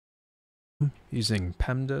using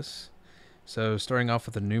PEMDAS. So starting off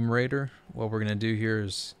with the numerator, what we're going to do here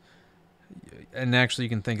is, and actually you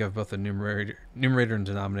can think of both the numerator and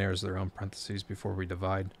denominator as their own parentheses before we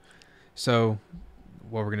divide. So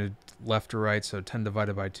what we're going to left to right, so 10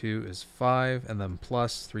 divided by 2 is 5, and then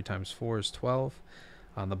plus 3 times 4 is 12.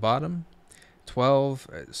 On the bottom, 12,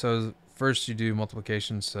 so first you do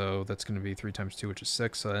multiplication, so that's going to be 3 times 2, which is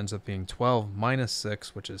 6, so it ends up being 12 minus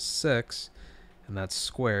 6, which is 6, and that's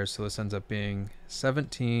squared, so this ends up being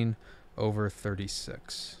 17 over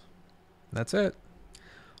 36. And that's it.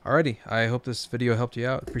 Alrighty, I hope this video helped you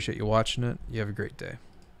out. Appreciate you watching it. You have a great day.